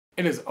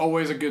It is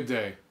always a good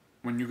day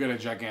when you get a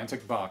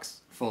gigantic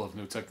box full of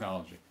new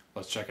technology.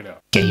 Let's check it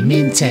out.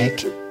 Gaming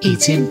tech,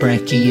 eating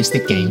brekkie is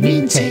the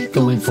gaming tech.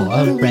 Going for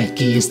a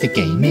recce is the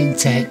gaming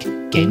tech.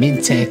 Gaming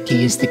techie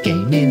is the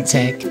gaming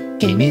tech.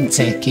 Gaming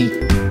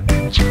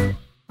techie.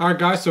 Alright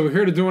guys, so we're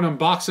here to do an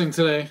unboxing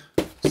today.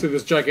 See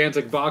this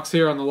gigantic box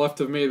here on the left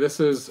of me. This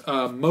is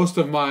most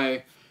of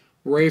my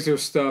Razer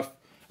stuff.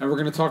 And we're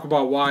going to talk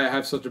about why I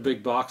have such a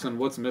big box and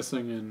what's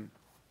missing and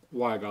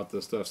why I got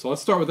this stuff. So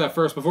let's start with that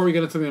first. Before we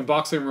get into the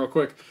unboxing real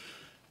quick,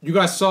 you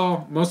guys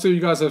saw, most of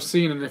you guys have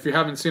seen, and if you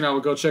haven't seen, I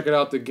would go check it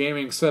out, the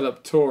gaming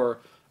setup tour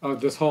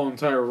of this whole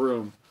entire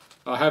room.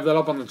 I have that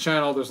up on the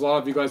channel. There's a lot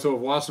of you guys who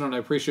have watched it, and I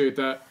appreciate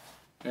that.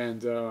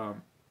 And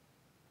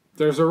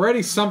there's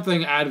already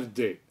something out of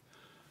date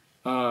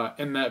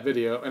in that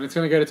video, and it's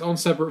going to get its own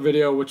separate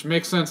video, which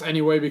makes sense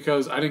anyway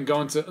because I didn't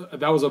go into,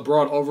 that was a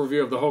broad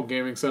overview of the whole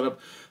gaming setup.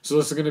 So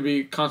this is going to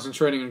be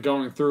concentrating and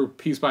going through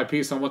piece by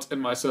piece on what's in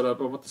my setup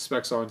and what the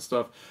specs are and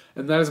stuff.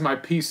 And that is my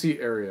PC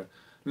area.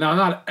 Now,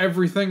 not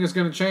everything is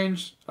going to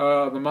change.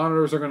 The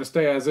monitors are going to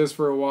stay as is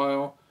for a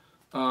while,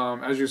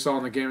 as you saw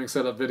in the gaming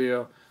setup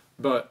video.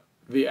 But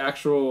the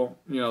actual,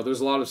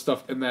 there's a lot of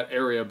stuff in that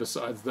area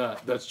besides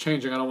that that's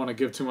changing. I don't want to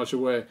give too much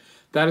away.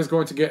 That is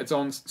going to get its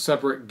own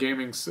separate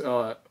gaming,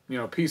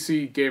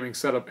 PC gaming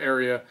setup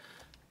area.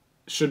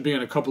 Should be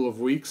in a couple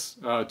of weeks,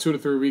 2 to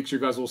 3 weeks. You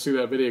guys will see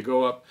that video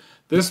go up.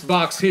 This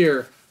box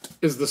here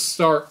is the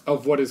start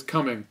of what is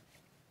coming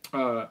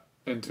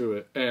into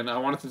it, and I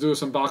wanted to do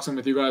this unboxing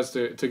with you guys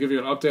to give you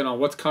an update on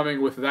what's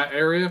coming with that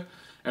area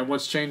and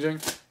what's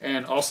changing,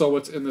 and also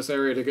what's in this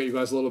area to get you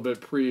guys a little bit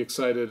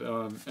pre-excited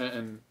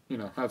and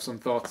have some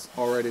thoughts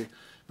already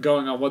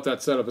going on what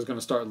that setup is going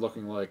to start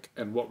looking like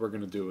and what we're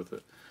going to do with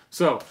it.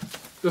 So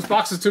this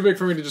box is too big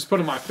for me to just put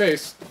in my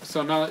face,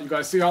 so now that you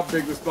guys see how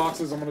big this box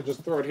is, I'm going to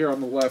just throw it here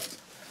on the left.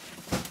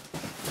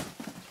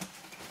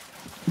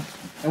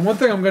 And one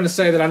thing I'm going to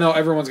say that I know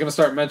everyone's going to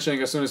start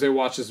mentioning as soon as they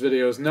watch this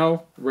video is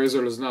no,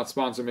 Razer does not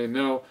sponsor me.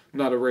 No, I'm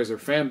not a Razer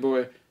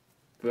fanboy.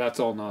 That's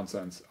all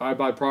nonsense. I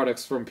buy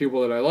products from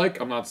people that I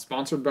like. I'm not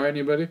sponsored by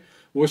anybody.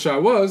 Wish I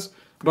was,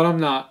 but I'm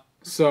not.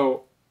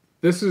 So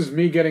this is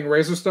me getting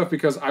Razer stuff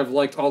because I've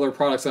liked all their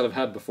products that I've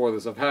had before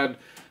this. I've had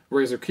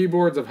Razer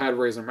keyboards. I've had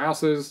Razer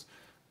mouses.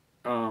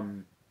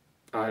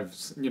 I've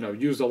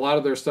used a lot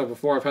of their stuff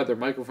before. I've had their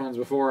microphones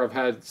before. I've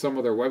had some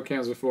of their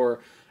webcams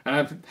before. And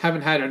I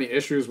haven't had any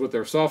issues with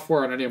their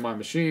software on any of my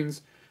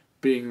machines,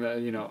 being that,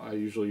 I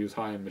usually use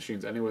high-end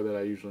machines anyway that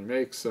I usually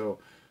make. So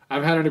I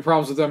haven't had any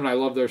problems with them, and I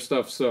love their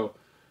stuff. So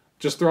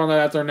just throwing that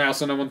out there now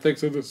so no one thinks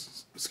that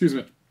this,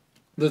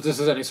 that this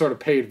is any sort of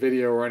paid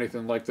video or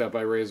anything like that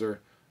by Razer.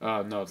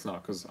 No, it's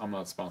not, because I'm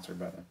not sponsored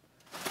by them.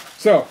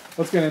 So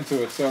let's get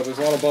into it. So there's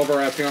a lot of bubble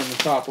wrap here on the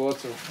top. Well,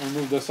 let's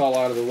remove this all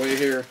out of the way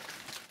here.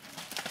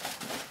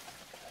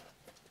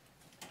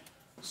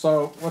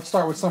 So let's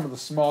start with some of the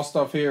small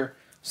stuff here.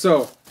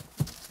 So,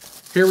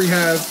 here we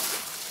have,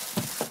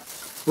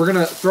 we're going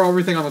to throw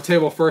everything on the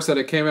table first that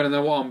it came in, and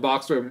then we'll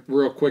unbox them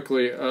real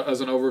quickly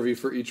as an overview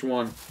for each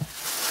one.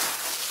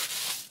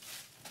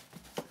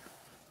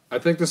 I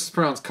think this is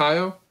pronounced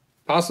Kiyo,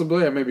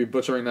 possibly. I may be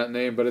butchering that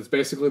name, but it's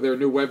basically their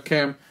new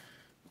webcam.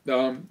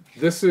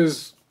 This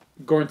is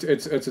going to,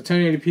 it's a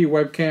 1080p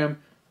webcam.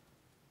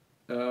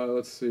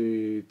 Let's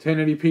see,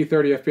 1080p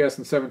 30 FPS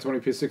and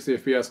 720p 60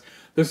 FPS.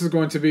 This is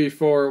going to be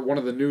for one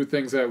of the new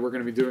things that we're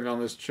going to be doing on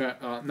this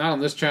not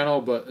on this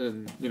channel, but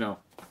in,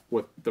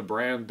 with the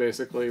brand,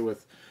 basically,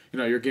 with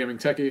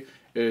UrGamingTechie,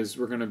 is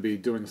we're going to be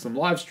doing some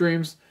live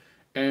streams,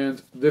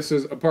 and this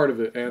is a part of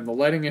it. And the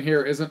lighting in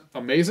here isn't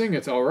amazing.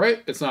 It's all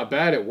right. It's not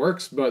bad. It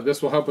works, but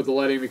this will help with the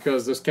lighting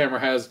because this camera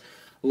has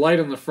light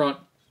in the front,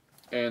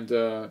 and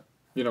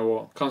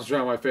will concentrate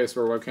on my face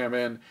for a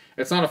webcam. And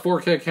it's not a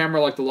 4K camera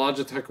like the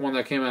Logitech one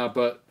that came out,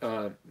 but,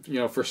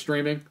 for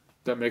streaming,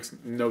 that makes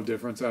no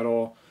difference at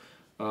all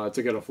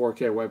to get a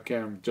 4K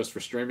webcam just for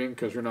streaming,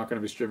 because you're not going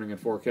to be streaming in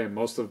 4K.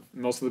 Most of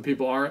the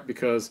people aren't,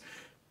 because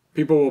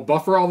people will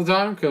buffer all the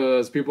time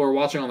because people are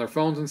watching on their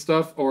phones and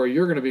stuff, or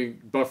you're going to be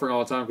buffering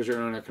all the time because your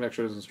internet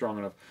connection isn't strong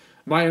enough.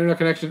 My internet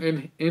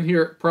connection in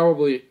here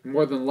probably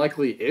more than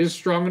likely is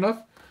strong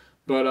enough,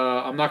 but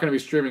I'm not going to be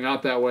streaming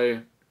out that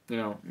way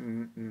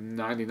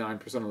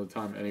 99% of the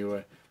time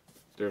anyway.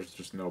 There's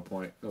just no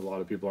point. A lot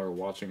of people are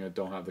watching it,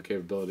 don't have the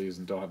capabilities,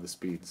 and don't have the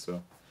speed.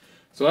 So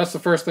that's the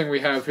first thing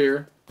we have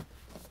here.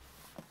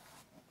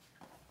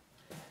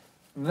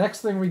 The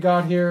next thing we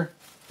got here,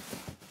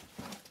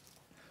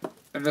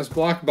 in this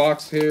black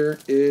box here,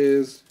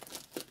 is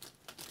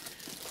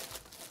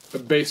a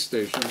base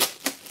station.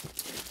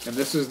 And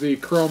this is the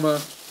Chroma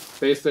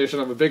base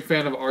station. I'm a big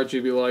fan of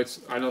RGB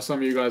lights. I know some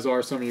of you guys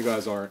are, some of you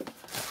guys aren't.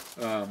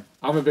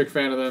 I'm a big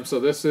fan of them, so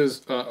this is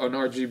an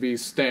RGB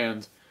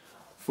stand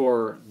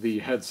for the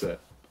headset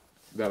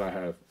that I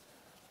have.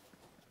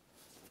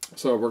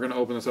 So we're going to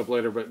open this up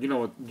later, but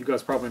you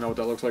guys probably know what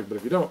that looks like, but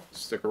if you don't,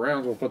 stick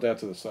around, we'll put that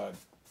to the side.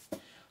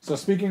 So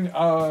speaking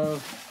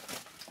of,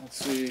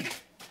 let's see,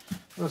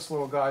 this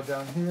little guy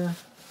down here.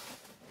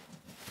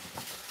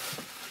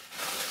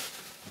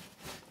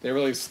 They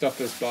really stuffed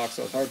this box,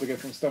 so it's hard to get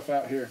some stuff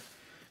out here.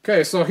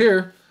 Okay, so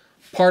here,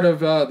 part of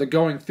the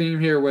going theme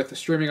here with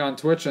streaming on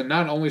Twitch, and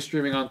not only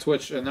streaming on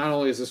Twitch, and not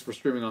only is this for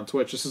streaming on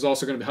Twitch, this is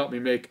also going to help me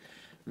make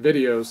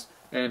videos.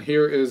 And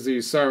here is the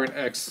Seiren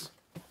X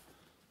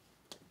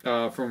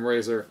from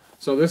Razer.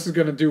 So this is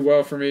going to do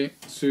well for me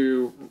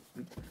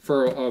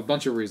for a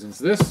bunch of reasons.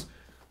 This,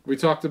 we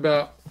talked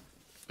about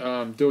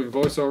doing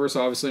voiceovers,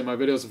 so obviously in my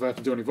videos, if I have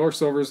to do any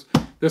voiceovers,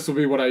 this will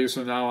be what I use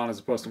from now on as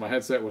opposed to my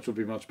headset, which will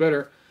be much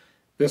better.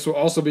 This will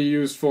also be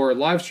used for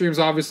live streams,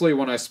 obviously,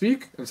 when I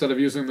speak. Instead of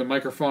using the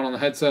microphone on the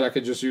headset, I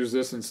could just use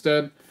this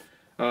instead,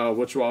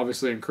 which will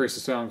obviously increase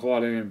the sound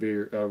quality and be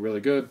really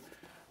good.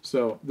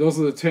 So those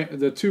are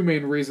the two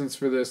main reasons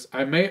for this.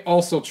 I may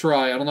also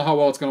try, I don't know how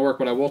well it's going to work,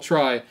 but I will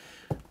try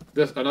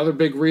this. Another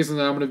big reason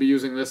that I'm going to be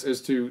using this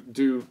is to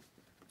do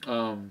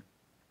the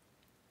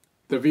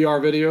VR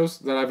videos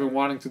that I've been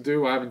wanting to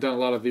do. I haven't done a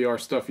lot of VR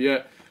stuff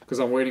yet because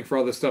I'm waiting for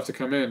all this stuff to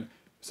come in.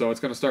 So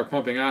it's going to start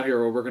pumping out here,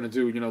 where we're going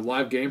to do,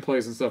 live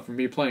gameplays and stuff from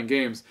me playing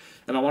games.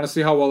 And I want to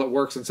see how well it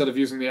works instead of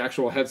using the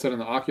actual headset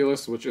and the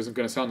Oculus, which isn't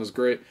going to sound as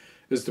great,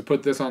 is to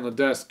put this on the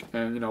desk.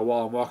 And,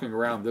 while I'm walking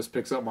around, this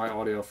picks up my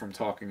audio from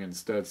talking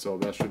instead. So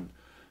that should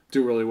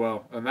do really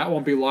well. And that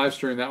won't be live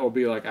stream. That will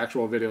be like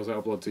actual videos I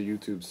upload to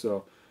YouTube.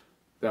 So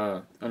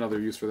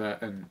another use for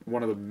that. And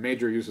one of the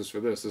major uses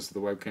for this is the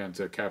webcam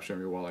to capture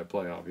me while I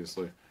play,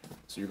 obviously.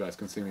 So you guys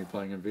can see me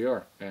playing in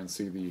VR and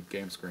see the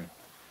game screen.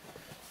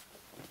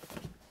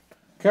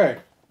 Okay,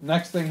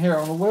 next thing here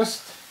on the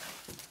list.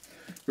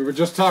 We were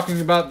just talking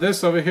about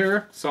this over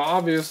here, so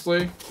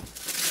obviously,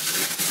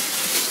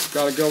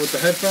 gotta go with the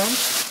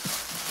headphones.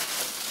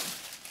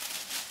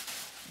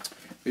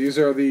 These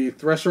are the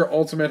Thresher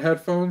Ultimate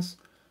headphones.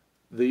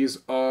 These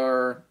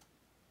are,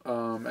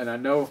 and I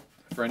know,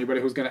 for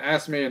anybody who's gonna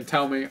ask me and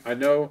tell me, I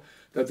know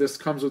that this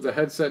comes with a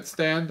headset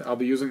stand. I'll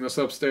be using this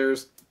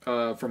upstairs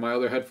for my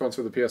other headphones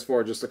for the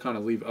PS4 just to kind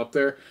of leave up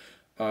there.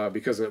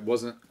 Because it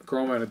wasn't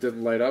Chroma and it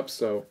didn't light up,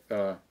 so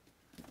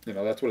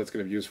that's what it's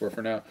going to be used for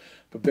now.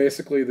 But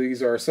basically,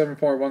 these are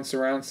 7.1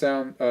 surround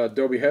sound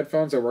Dolby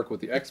headphones that work with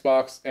the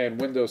Xbox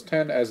and Windows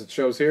 10, as it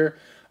shows here.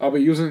 I'll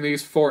be using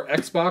these for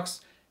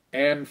Xbox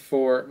and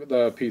for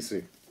the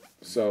PC.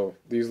 So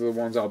these are the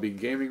ones I'll be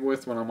gaming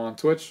with when I'm on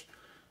Twitch.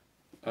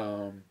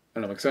 And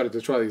I'm excited to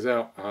try these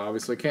out. I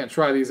obviously can't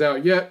try these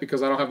out yet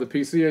because I don't have the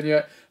PC in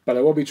yet, but I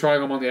will be trying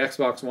them on the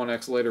Xbox One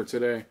X later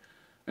today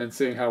and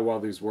seeing how well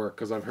these work,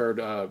 because I've heard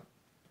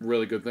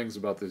really good things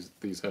about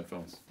these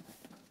headphones.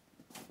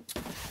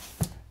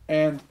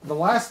 And the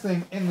last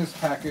thing in this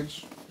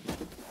package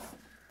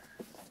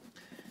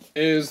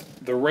is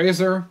the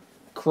Razer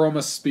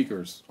Chroma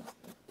speakers.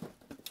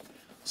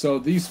 So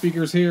these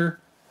speakers here,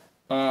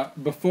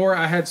 before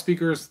I had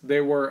speakers, they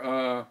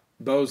were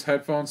Bose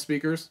headphone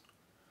speakers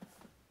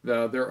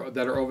that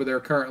are over there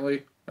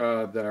currently,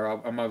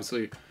 I'm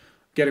obviously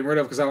getting rid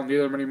of because I don't need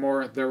them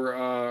anymore. They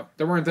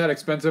weren't that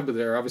expensive, but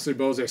they're obviously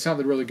Bose. They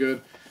sounded really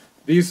good.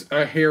 These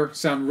here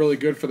sound really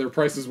good for their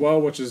price as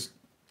well, which is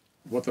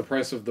what the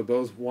price of the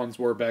Bose ones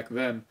were back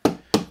then.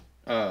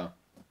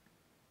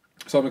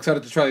 So I'm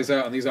excited to try these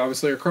out, and these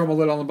obviously are Chroma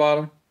lit on the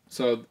bottom.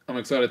 So I'm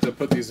excited to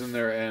put these in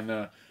there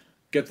and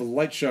get the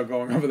light show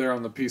going over there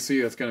on the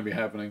PC that's going to be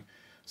happening.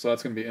 So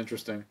that's going to be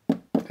interesting,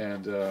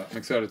 and I'm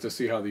excited to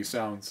see how these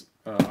sounds.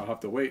 I'll have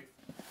to wait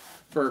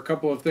for a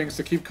couple of things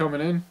to keep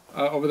coming in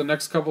over the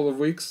next couple of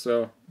weeks.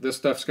 So this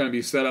stuff's going to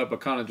be set up, but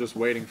kind of just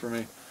waiting for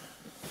me,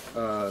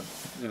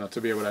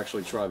 to be able to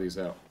actually try these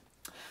out.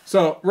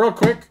 So real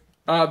quick,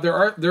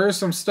 there is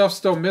some stuff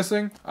still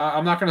missing.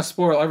 I'm not going to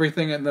spoil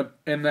everything in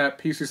that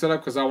PC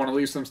setup because I want to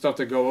leave some stuff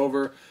to go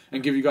over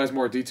and give you guys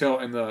more detail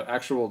in the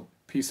actual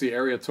PC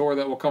area tour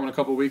that will come in a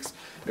couple of weeks.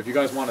 If you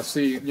guys want to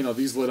see,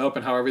 these lit up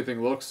and how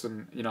everything looks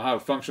and how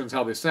it functions,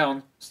 how they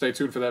sound, stay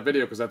tuned for that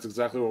video because that's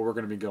exactly what we're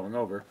going to be going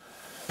over.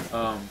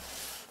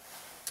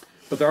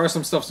 But there are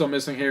some stuff still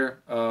missing here.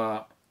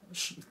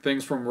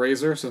 Things from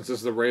Razer, since this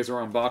is the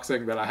Razer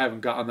unboxing that I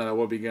haven't gotten that I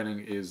will be getting,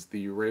 is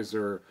the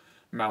Razer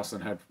mouse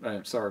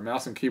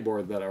and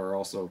keyboard that are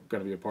also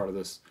going to be a part of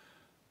this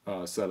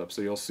setup.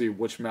 So you'll see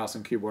which mouse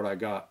and keyboard I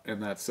got in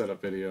that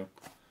setup video,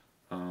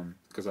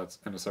 because that's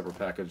in a separate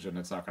package and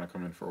it's not going to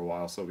come in for a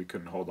while, so we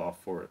couldn't hold off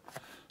for it.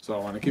 So I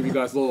want to give you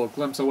guys a little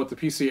glimpse of what the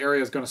PC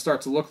area is going to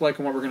start to look like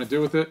and what we're going to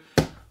do with it.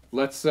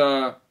 Let's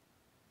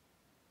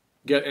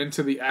get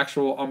into the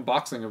actual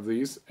unboxing of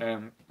these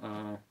and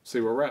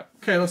see where we're at.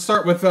 Okay, let's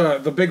start with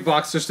the big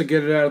box just to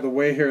get it out of the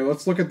way here.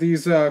 Let's look at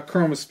these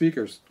Chroma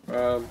speakers.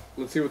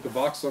 Let's see what the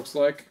box looks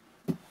like.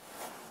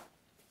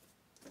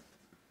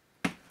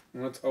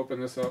 Let's open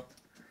this up.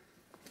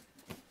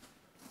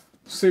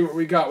 See what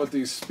we got with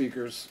these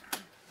speakers.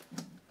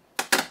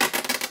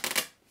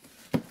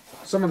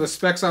 Some of the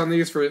specs on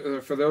these for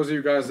those of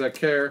you guys that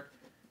care,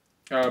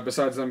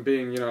 besides them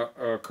being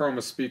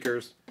Chroma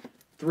speakers.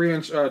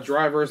 3-inch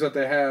drivers that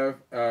they have,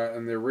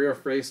 and they're rear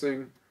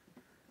facing.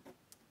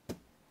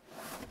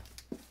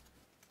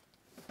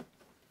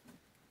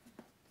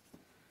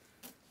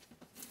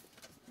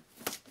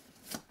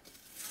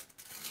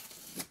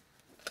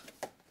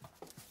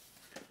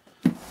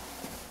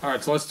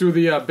 Alright, so let's do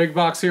the big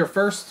box here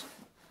first,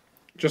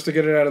 just to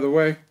get it out of the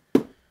way.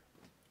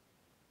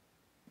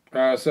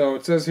 So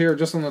it says here,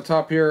 just on the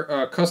top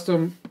here,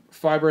 custom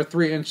fiber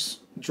 3-inch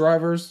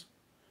drivers.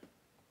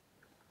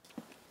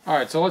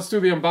 Alright, so let's do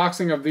the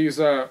unboxing of these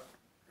Razer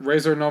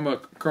Noomo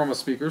Chroma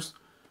speakers,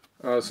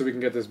 so we can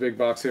get this big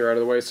box here out of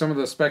the way. Some of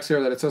the specs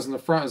here that it says in the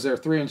front is they're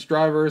 3-inch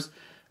drivers,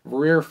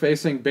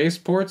 rear-facing bass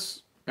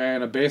ports,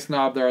 and a bass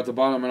knob there at the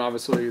bottom, and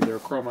obviously they're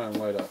Chroma and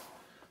light up.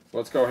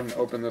 Let's go ahead and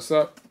open this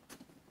up.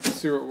 Let's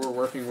see what we're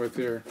working with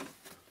here.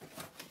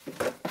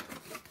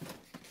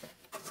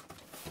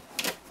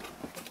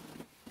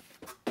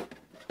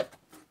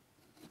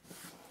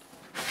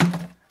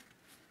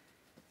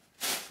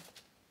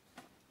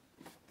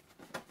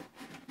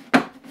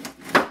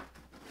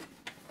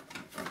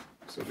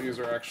 So these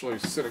are actually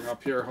sitting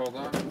up here. Hold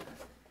on.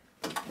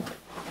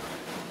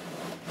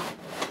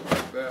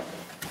 Like that.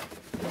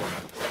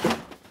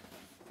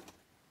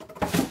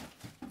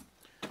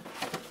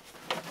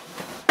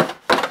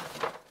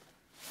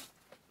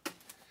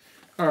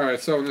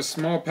 Alright, so in this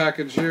small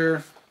package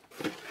here,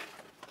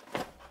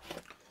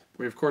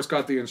 we of course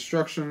got the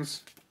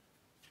instructions,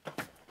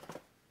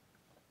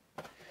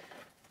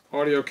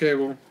 audio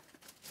cable,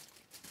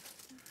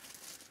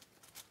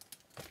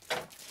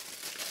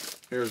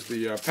 here's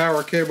the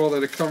power cable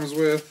that it comes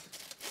with,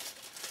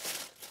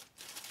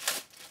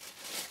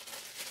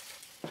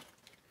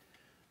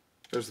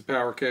 there's the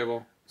power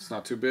cable, it's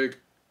not too big,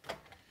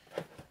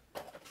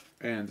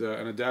 and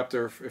an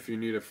adapter if you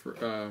need it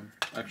for,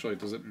 actually,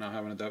 does it not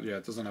have an adapter? Yeah,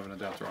 it doesn't have an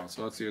adapter on,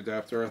 so that's the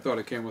adapter. I thought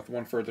it came with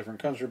one for a different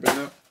country, but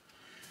no.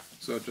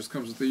 So it just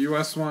comes with the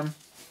US one.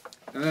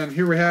 And then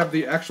here we have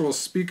the actual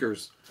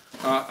speakers.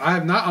 I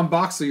have not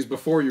unboxed these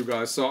before, you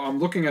guys, so I'm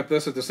looking at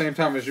this at the same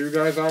time as you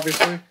guys,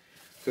 obviously,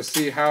 to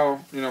see how,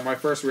 you know, my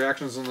first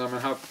reactions on them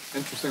and how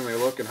interesting they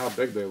look and how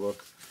big they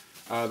look.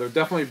 They're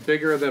definitely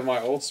bigger than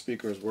my old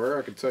speakers were,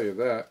 I can tell you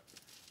that.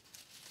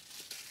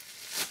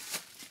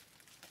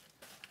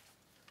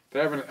 They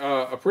have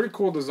a pretty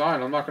cool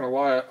design. I'm not gonna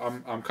lie.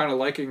 I'm kind of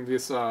liking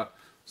this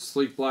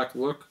sleek black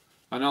look.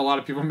 I know a lot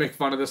of people make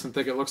fun of this and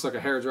think it looks like a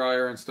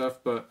hairdryer and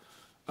stuff, but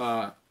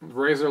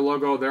Razer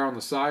logo there on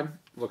the side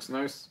looks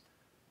nice.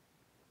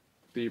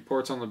 The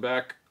ports on the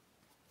back,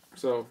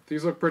 so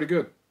these look pretty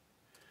good.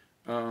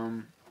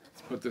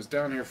 Let's put this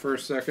down here for a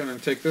second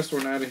and take this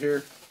one out of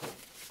here.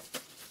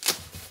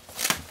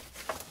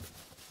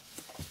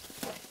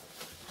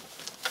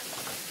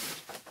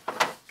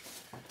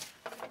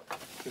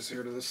 This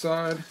here to the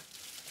side.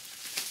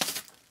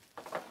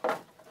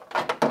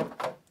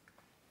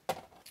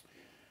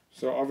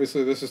 So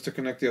obviously this is to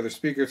connect the other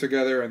speaker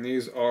together, and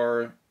these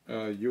are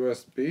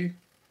USB,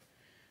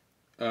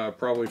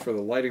 probably for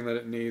the lighting that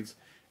it needs.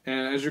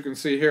 And as you can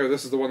see here,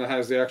 this is the one that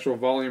has the actual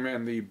volume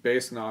and the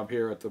bass knob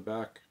here at the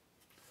back.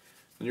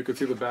 And you can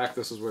see the back,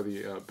 this is where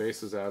the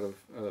bass is out of,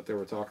 that they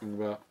were talking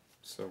about.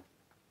 So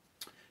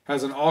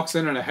has an aux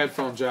in and a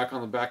headphone jack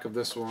on the back of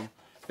this one.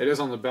 It is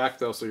on the back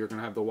though, so you're going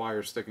to have the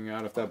wires sticking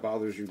out if that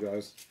bothers you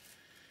guys.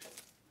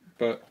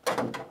 But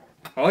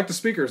I like the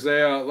speakers.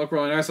 They look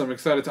really nice. I'm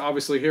excited to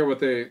obviously hear what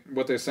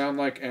they sound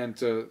like and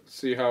to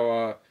see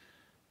how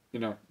you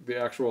know, the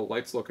actual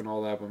lights look and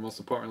all that, but most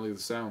importantly the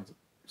sound.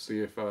 See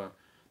if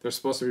they're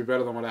supposed to be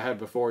better than what I had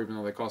before, even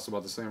though they cost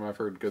about the same. I've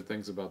heard good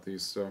things about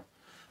these, so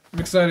I'm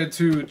excited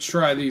to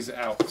try these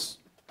out.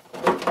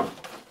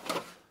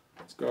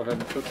 Let's go ahead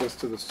and put this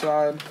to the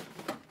side.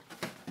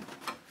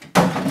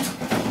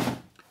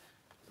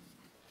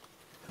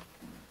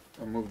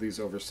 I'll move these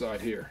over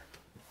side here.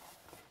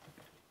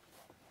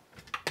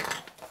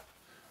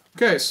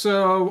 Okay,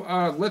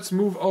 so let's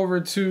move over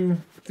to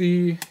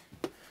the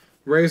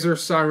Razer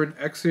Seiren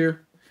X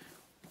here.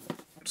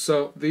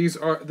 So these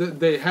are,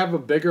 they have a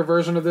bigger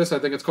version of this. I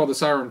think it's called the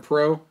Seiren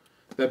Pro.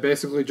 That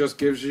basically just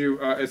gives you,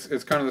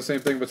 it's kind of the same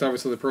thing, but it's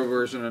obviously the Pro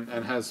version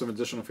and has some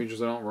additional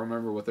features. I don't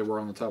remember what they were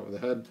on the top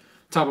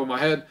of my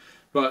head.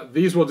 But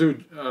these will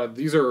do,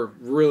 these are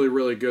really,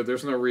 really good.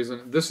 There's no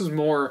reason. This is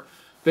more,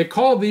 they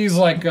call these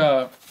like,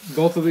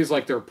 both of these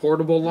like their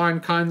portable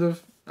line kind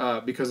of,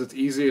 because it's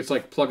easy. It's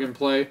like plug and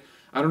play.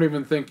 I don't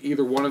even think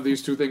either one of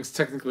these two things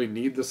technically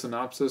need the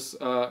Synopsys,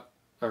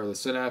 or the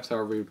Synapse,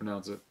 however you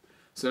pronounce it.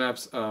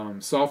 Synapse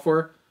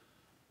software.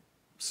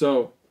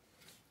 So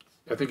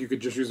I think you could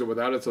just use it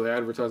without it. So they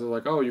advertise it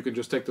like, oh, you can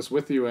just take this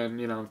with you and,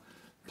 you know,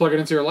 plug it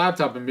into your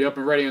laptop and be up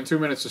and ready in 2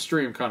 minutes to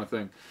stream kind of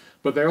thing.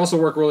 But they also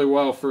work really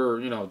well for,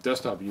 you know,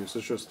 desktop use.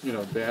 It's just, you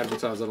know, they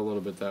advertise it a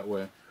little bit that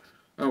way.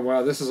 Oh,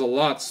 wow, this is a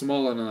lot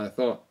smaller than I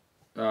thought.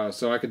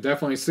 So I could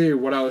definitely see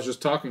what I was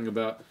just talking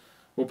about.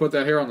 We'll put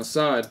that here on the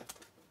side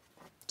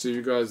so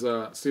you guys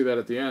see that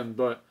at the end.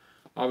 But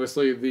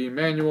obviously the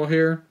manual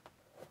here,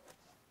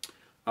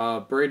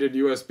 braided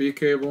USB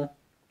cable,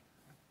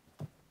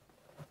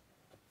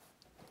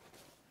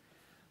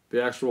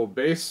 the actual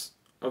base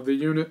of the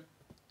unit,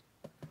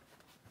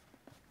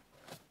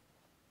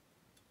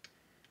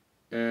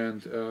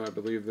 and I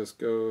believe this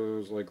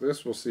goes like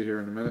this. We'll see here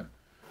in a minute.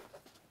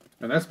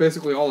 And that's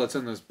basically all that's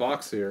in this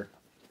box here.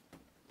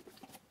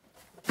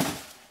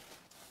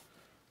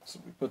 So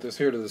we put this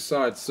here to the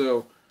side.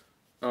 So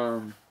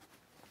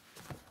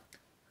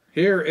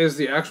here is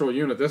the actual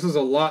unit. This is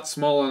a lot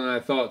smaller than I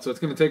thought, so it's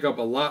going to take up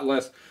a lot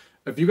less.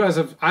 If you guys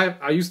have,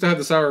 I used to have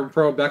the Seiren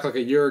Pro back like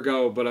a year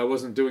ago, but I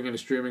wasn't doing any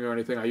streaming or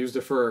anything. I used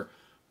it for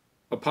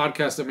a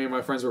podcast that me and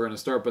my friends were going to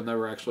start, but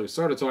never actually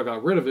started, so I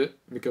got rid of it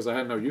because I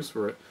had no use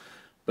for it.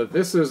 But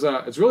this is,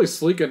 it's really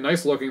sleek and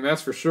nice looking,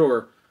 that's for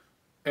sure.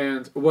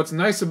 And what's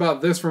nice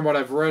about this, from what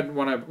I've read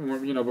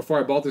before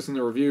I bought this in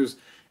the reviews,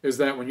 is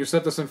that when you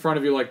set this in front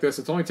of you like this,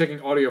 it's only taking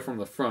audio from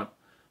the front.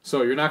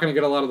 So you're not going to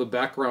get a lot of the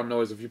background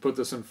noise if you put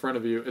this in front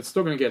of you. It's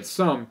still going to get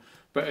some,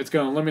 but it's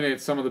going to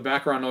eliminate some of the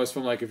background noise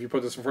from, like, if you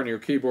put this in front of your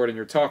keyboard and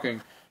you're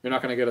talking, you're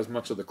not going to get as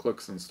much of the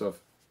clicks and stuff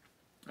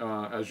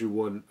as you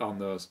would on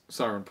the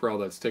Seiren Pro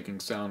that's taking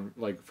sound,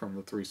 like, from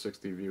the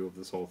 360 view of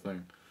this whole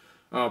thing.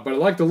 But I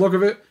like the look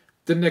of it.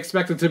 Didn't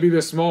expect it to be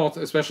this small,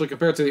 especially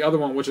compared to the other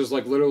one, which is,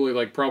 like, literally,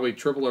 like, probably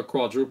triple or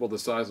quadruple the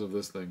size of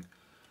this thing,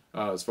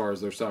 as far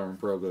as their Seiren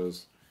Pro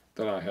goes,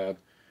 that I had.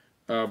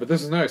 But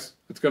this is nice.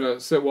 It's going to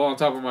sit well on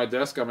top of my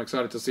desk. I'm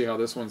excited to see how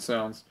this one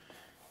sounds.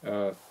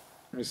 Let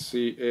me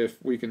see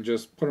if we can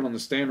just put it on the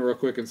stand real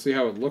quick and see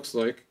how it looks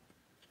like.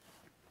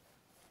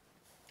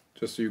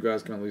 Just so you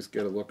guys can at least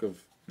get a look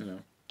of,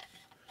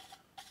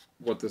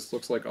 what this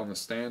looks like on the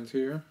stand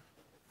here.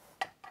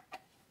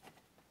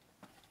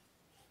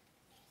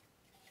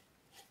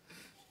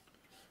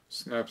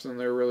 Snaps in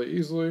there really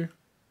easily.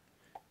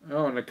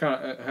 Oh, and it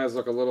has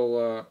like a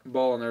little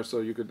ball in there,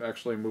 so you could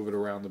actually move it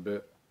around a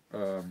bit,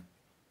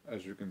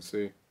 as you can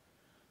see.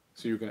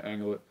 So you can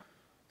angle it.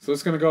 So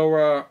it's going to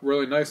go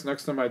really nice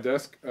next to my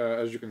desk,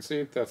 as you can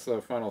see. That's the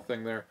final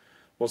thing there.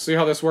 We'll see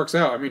how this works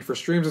out. I mean, for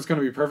streams, it's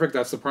going to be perfect.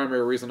 That's the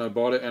primary reason I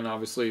bought it, and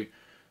obviously,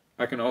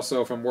 I can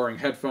also, if I'm wearing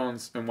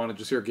headphones and want to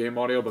just hear game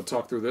audio, but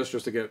talk through this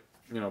just to get,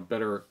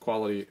 better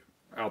quality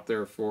out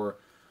there for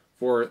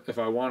if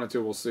I wanted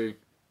to. We'll see,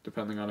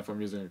 depending on if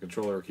I'm using a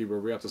controller or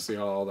keyboard. We have to see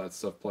how all that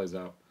stuff plays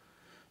out.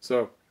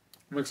 So,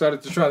 I'm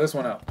excited to try this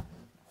one out.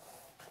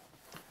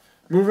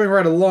 Moving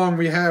right along,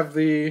 we have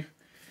the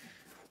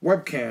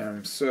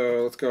webcam.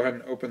 So, let's go ahead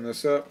and open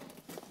this up.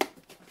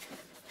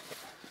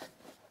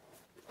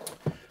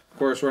 Of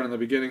course, right in the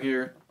beginning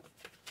here,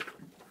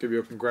 give you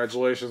a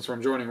congratulations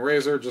from joining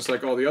Razer, just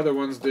like all the other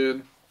ones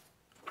did.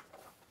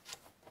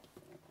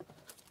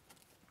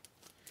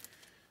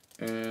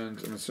 And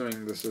I'm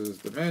assuming this is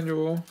the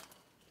manual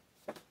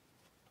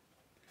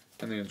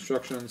and the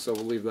instructions, so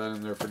we'll leave that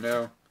in there for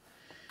now.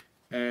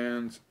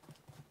 And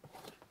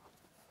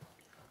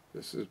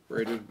this is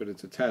braided, but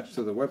it's attached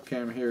to the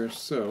webcam here.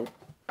 So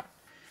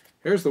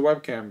here's the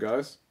webcam,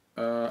 guys.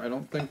 I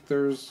don't think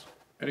there's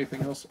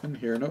anything else in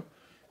here. Nope.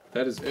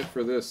 That is it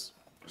for this.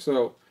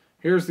 So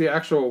here's the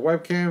actual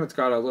webcam. It's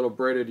got a little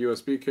braided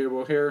USB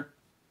cable here.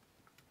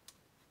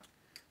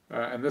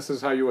 And this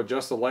is how you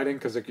adjust the lighting,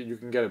 because you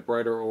can get it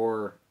brighter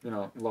or,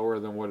 lower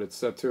than what it's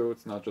set to.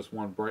 It's not just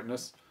one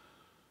brightness.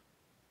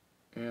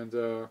 And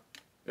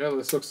yeah,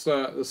 this looks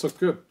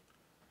good.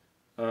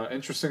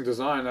 Interesting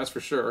design, that's for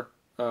sure.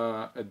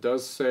 It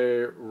does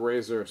say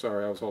Razer.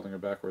 Sorry, I was holding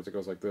it backwards. It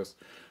goes like this.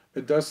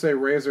 It does say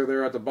Razer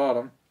there at the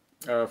bottom.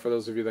 For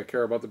those of you that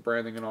care about the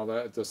branding and all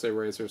that, it does say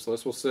Razer. So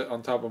this will sit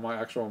on top of my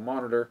actual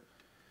monitor.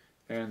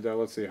 And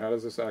let's see, how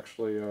does this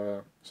actually...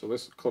 so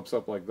this clips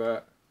up like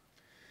that.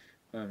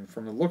 And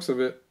from the looks of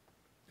it,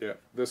 yeah,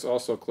 this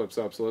also clips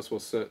up. So this will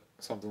sit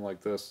something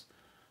like this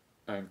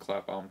and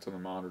clap onto the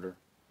monitor.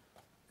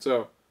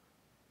 So,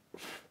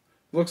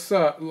 looks,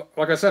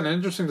 like I said, an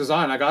interesting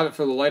design. I got it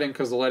for the lighting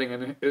because the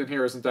lighting in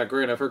here isn't that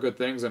great. I've heard good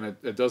things, and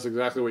it does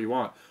exactly what you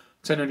want.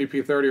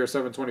 1080p 30 or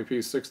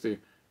 720p 60.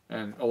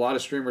 And a lot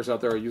of streamers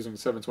out there are using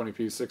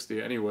 720p 60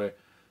 anyway.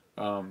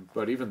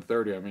 But even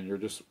 30, I mean, you're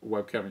just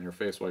webcamming your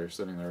face while you're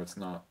sitting there. It's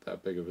not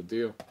that big of a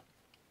deal.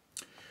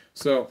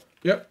 So,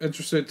 yep,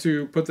 interested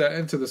to put that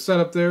into the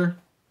setup there.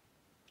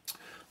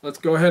 Let's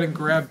go ahead and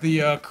grab the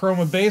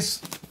Chroma base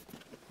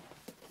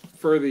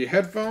for the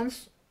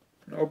headphones.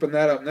 Open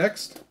that up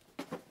next.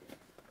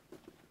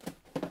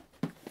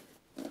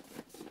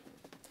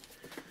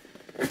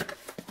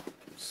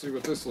 See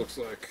what this looks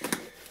like.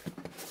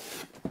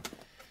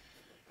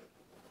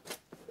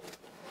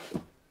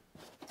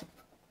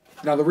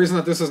 Now the reason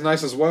that this is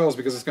nice as well is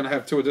because it's going to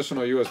have 2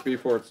 additional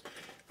USB ports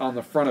on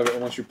the front of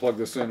it once you plug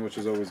this in, which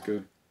is always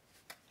good.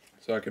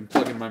 So I can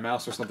plug in my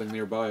mouse or something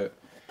nearby it.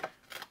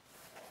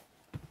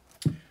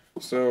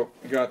 So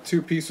we got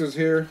 2 pieces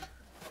here.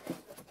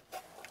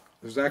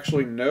 There's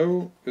actually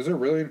no... Is there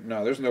really?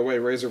 No, there's no way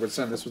Razer would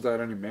send this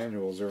without any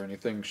manuals or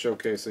anything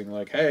showcasing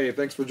like, hey,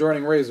 thanks for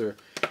joining Razer.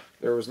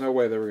 There was no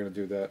way they were going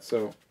to do that.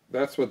 So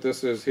that's what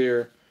this is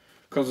here.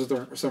 Comes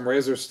with some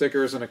Razer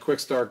stickers and a quick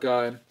start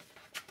guide.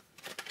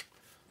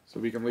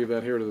 So we can leave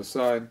that here to the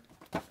side.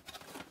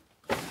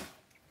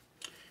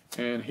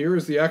 And here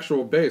is the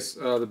actual base.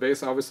 The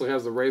base obviously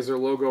has the Razer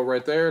logo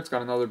right there. It's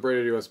got another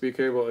braided USB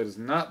cable. It is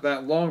not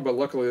that long, but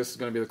luckily this is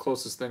going to be the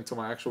closest thing to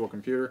my actual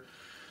computer.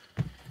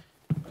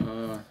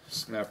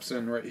 Snaps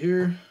in right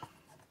here.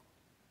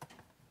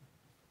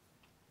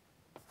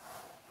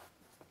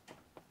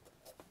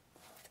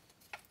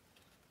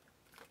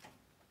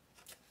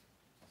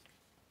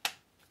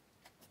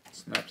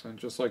 Snaps in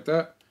just like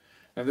that.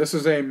 And this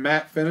is a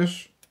matte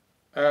finish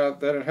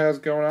that it has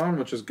going on,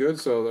 which is good,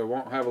 so it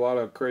won't have a lot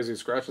of crazy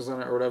scratches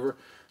on it or whatever.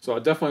 So I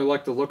definitely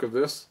like the look of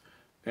this,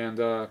 and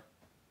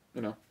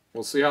you know,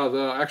 we'll see how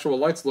the actual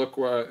lights look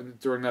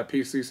during that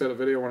PC setup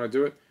video when I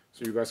do it,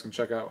 so you guys can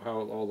check out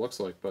how it all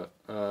looks like. But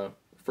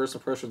first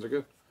impressions are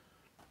good.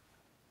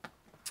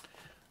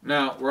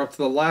 Now we're up to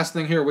the last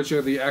thing here, which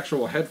are the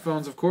actual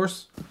headphones, of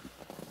course.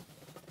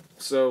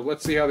 So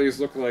let's see how these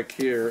look like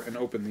here and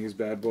open these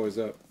bad boys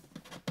up.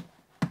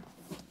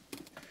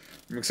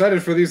 I'm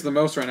excited for these the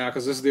most right now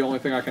because this is the only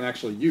thing I can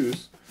actually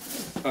use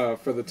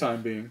for the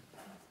time being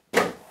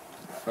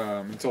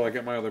until I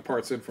get my other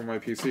parts in for my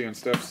PC and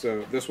stuff.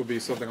 So this will be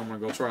something I'm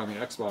going to go try on the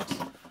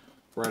Xbox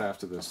right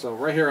after this. So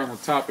right here on the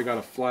top we got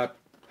a flap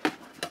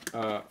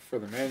for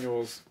the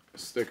manuals,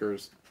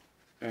 stickers,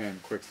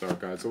 and quick start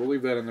guide. So we'll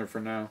leave that in there for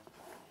now.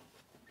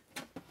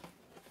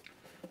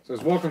 It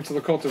says welcome to the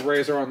Cult of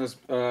Razer on this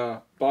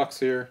box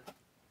here.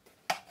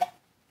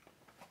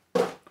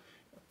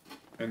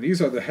 And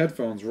these are the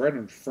headphones right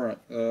in front.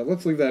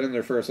 Let's leave that in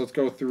there first. Let's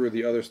go through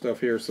the other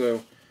stuff here.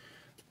 So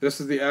this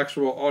is the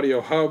actual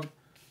audio hub.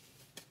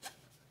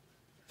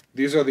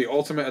 These are the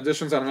Ultimate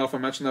Editions. I don't know if I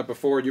mentioned that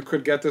before. You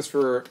could get this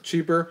for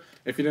cheaper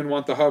if you didn't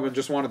want the hub and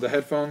just wanted the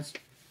headphones.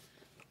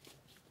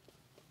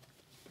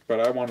 But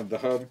I wanted the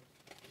hub.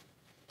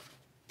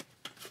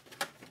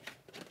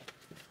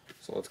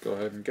 So let's go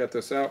ahead and get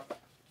this out.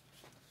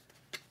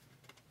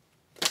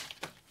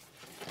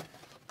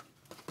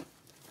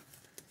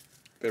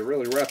 They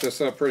really wrap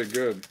this up pretty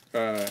good.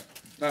 Not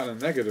in a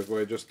negative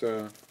way, just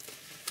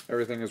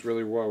everything is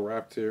really well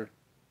wrapped here.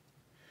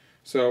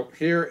 So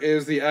here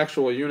is the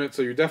actual unit.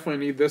 So you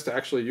definitely need this to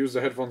actually use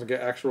the headphones and get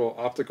actual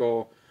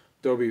optical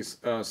Dolby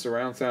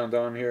surround sound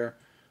on here.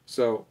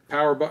 So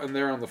power button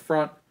there on the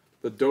front.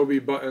 The Dolby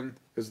button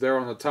is there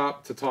on the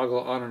top to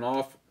toggle on and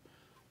off.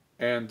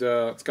 And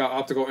it's got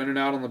optical in and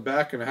out on the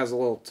back, and it has a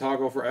little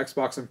toggle for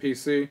Xbox and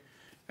PC.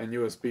 And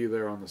USB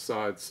there on the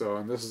side. So,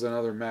 and this is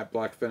another matte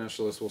black finish,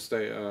 so this will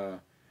stay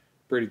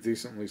pretty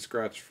decently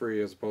scratch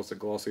free as opposed to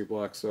glossy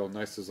black. So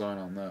nice design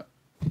on that.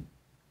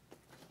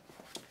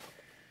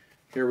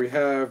 Here we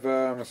have,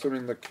 I'm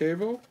assuming the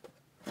cable,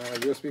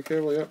 USB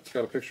cable. Yep, it's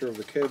got a picture of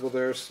the cable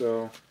there.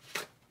 So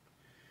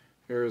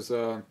here's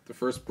the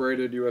first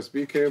braided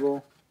USB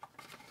cable.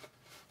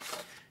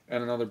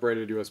 And another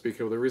braided USB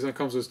cable. The reason it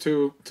comes as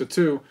 2 to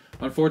 2,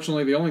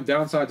 unfortunately, the only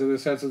downside to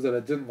this headset that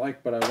I didn't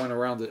like, but I went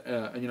around it,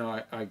 you know,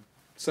 I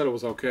said it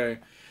was okay,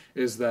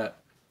 is that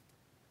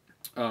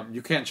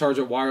you can't charge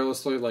it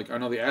wirelessly. Like, I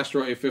know the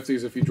Astro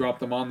A50s, if you drop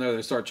them on there,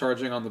 they start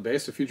charging on the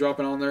base. If you drop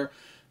it on there,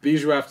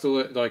 these you have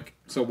to, like,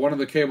 so one of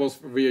the cables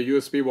via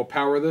USB will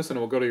power this, and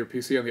it will go to your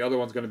PC, and the other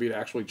one's going to be to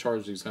actually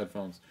charge these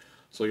headphones.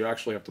 So you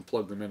actually have to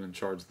plug them in and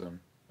charge them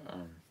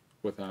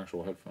with an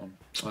actual headphone.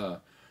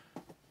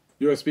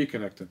 USB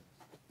connected.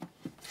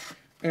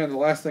 And the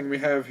last thing we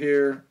have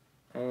here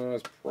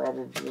is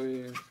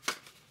probably,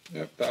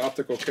 yep, the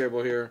optical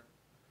cable here.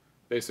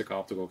 Basic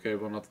optical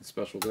cable, nothing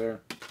special there.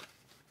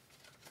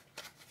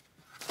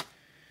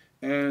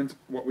 And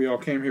what we all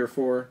came here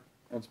for,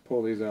 let's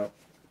pull these out.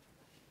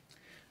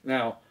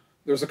 Now,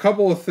 there's a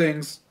couple of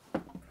things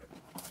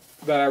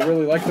that I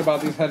really liked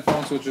about these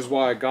headphones, which is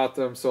why I got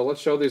them. So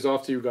let's show these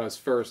off to you guys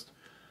first,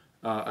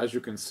 as you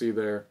can see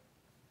there.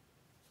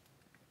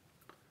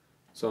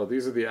 So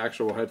these are the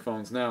actual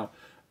headphones. Now,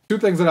 two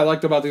things that I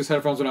liked about these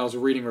headphones when I was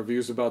reading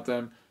reviews about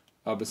them,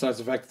 besides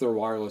the fact that they're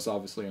wireless,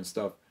 obviously, and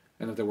stuff,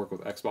 and that they work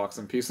with Xbox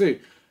and PC.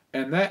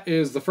 And that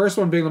is, the first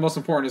one being the most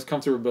important, is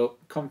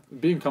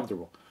being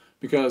comfortable.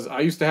 Because I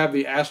used to have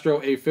the Astro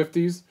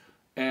A50s,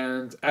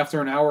 and after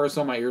an hour or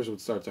so, my ears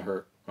would start to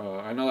hurt.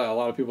 I know that a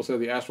lot of people say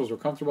the Astros were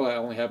comfortable. That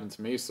only happened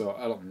to me, so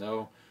I don't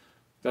know.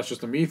 That's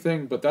just a me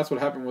thing, but that's what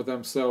happened with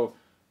them. So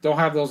don't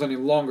have those any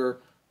longer.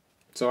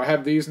 So I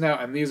have these now,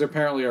 and these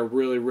apparently are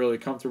really, really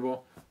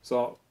comfortable.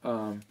 So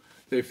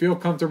they feel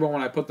comfortable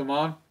when I put them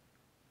on.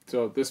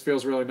 So this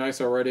feels really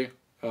nice already.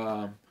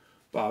 But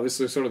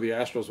obviously, sort of the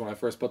Astros when I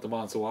first put them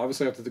on. So we'll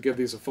obviously have to give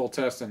these a full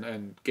test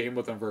and game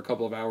with them for a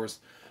couple of hours.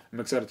 I'm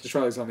excited to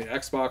try these on the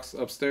Xbox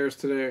upstairs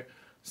today,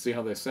 see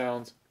how they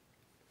sound.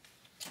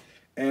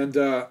 And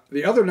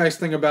the other nice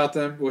thing about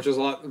them, which is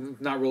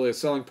not really a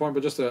selling point,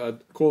 but just a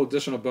cool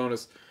additional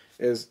bonus,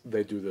 is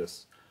they do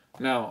this.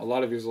 Now, a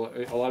lot of you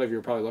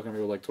are probably looking at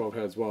me with like 12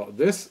 heads. Well,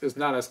 this is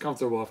not as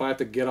comfortable. If I have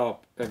to get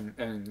up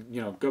and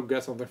you know, go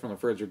get something from the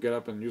fridge or get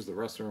up and use the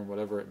restroom,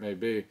 whatever it may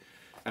be,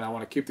 and I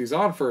want to keep these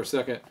on for a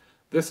second,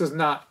 this is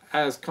not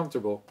as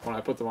comfortable when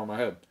I put them on my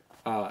head.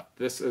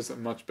 This is a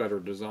much better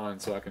design,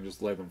 so I can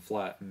just lay them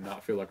flat and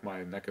not feel like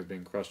my neck is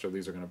being crushed or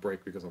these are going to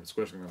break because I'm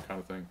squishing them,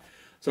 kind of thing.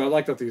 So I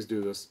like that these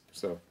do this.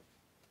 So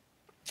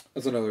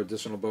that's another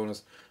additional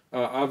bonus.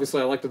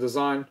 Obviously, I like the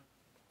design.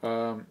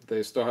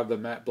 They still have the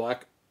matte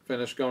black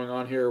finish going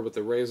on here with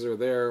the Razer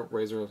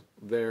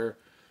there,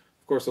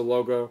 of course the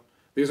logo.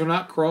 These are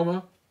not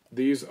Chroma.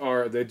 These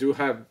are,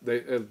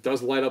 it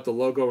does light up the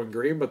logo in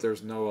green, but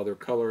there's no other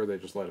color. They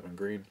just light up in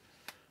green.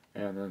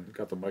 And then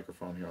got the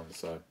microphone here on the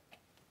side.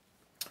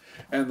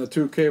 And the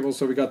 2 cables,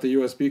 so we got the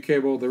USB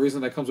cable. The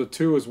reason that comes with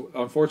 2 is,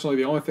 unfortunately,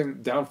 the only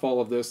downfall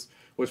of this,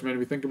 which made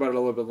me think about it a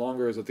little bit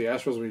longer, is that the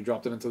Astros, when you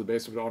dropped it into the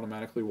base, would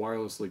automatically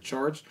wirelessly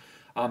charge.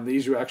 On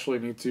these, you actually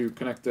need to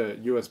connect the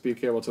USB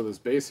cable to this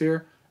base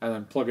here, and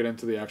then plug it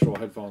into the actual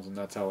headphones, and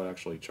that's how it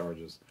actually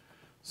charges.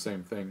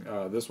 Same thing.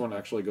 This one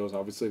actually goes,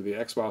 obviously, the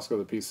Xbox or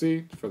the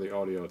PC for the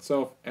audio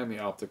itself, and the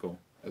optical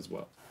as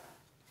well.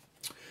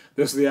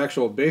 This is the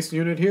actual base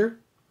unit here.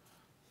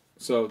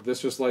 So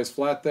this just lays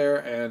flat there,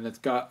 and it's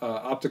got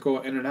optical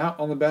in and out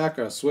on the back,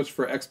 a switch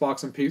for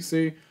Xbox and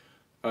PC,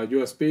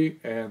 USB,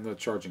 and the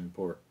charging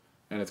port.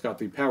 And it's got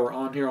the power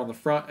on here on the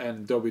front,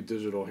 and Dolby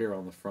Digital here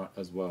on the front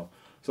as well.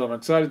 So I'm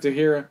excited to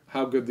hear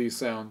how good these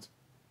sound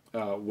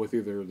with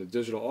either the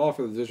digital off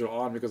or the digital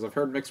on, because I've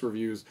heard mixed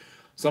reviews.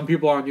 Some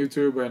people on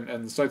YouTube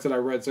and the sites that I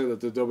read say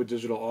that the Dolby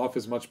Digital off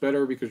is much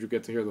better because you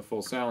get to hear the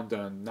full sound,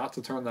 and not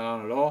to turn that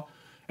on at all.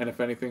 And if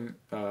anything,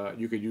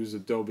 you could use the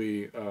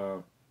Dolby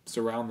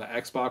Surround, the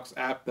Xbox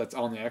app that's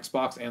on the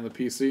Xbox and the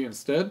PC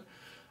instead.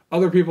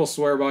 Other people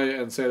swear by it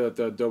and say that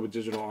the Dolby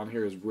Digital on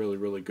here is really,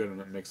 really good,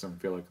 and it makes them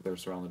feel like they're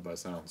surrounded by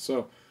sound.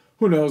 So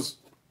who knows?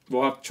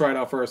 We'll have to try it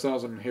out for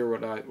ourselves and hear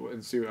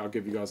and see. I'll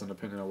give you guys an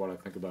opinion on what I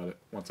think about it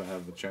once I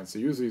have the chance to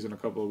use these in a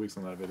couple of weeks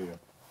on that video.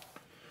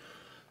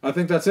 I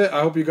think that's it.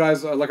 I hope you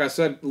guys, like I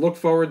said, look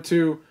forward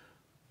to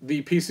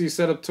the PC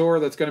setup tour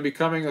that's going to be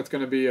coming. That's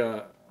going to be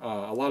a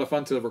lot of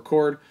fun to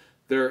record.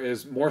 There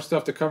is more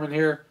stuff to come in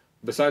here.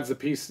 Besides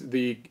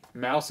the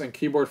mouse and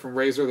keyboard from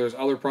Razer, there's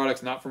other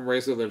products not from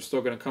Razer that are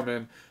still going to come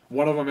in.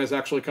 One of them is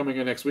actually coming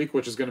in next week,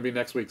 which is going to be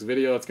next week's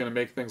video. It's going to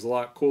make things a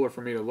lot cooler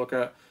for me to look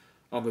at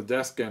on the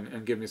desk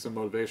and give me some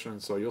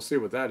motivation. So you'll see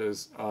what that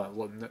is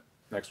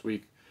next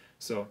week.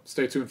 So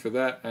stay tuned for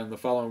that. And the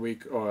following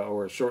week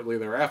or shortly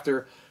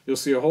thereafter, you'll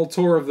see a whole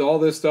tour of all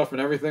this stuff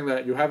and everything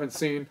that you haven't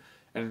seen,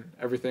 and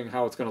everything,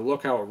 how it's going to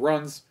look, how it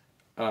runs,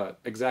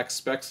 exact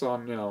specs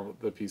on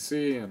the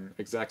PC, and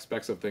exact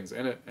specs of things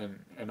in it, and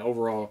an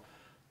overall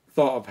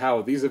thought of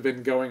how these have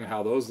been going, and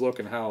how those look,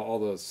 and how all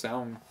the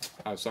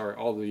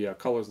all the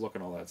colors look,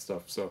 and all that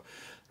stuff. So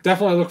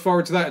definitely look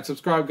forward to that, and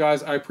subscribe,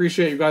 guys. I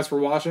appreciate you guys for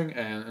watching,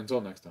 and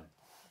until next time.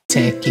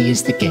 Techie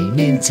is the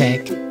gaming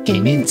tech,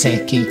 gaming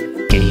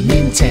techie,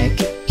 gaming tech.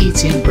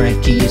 Eating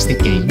brekkie is the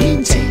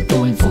gaming tech,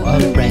 going for a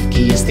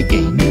brekkie is the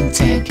gaming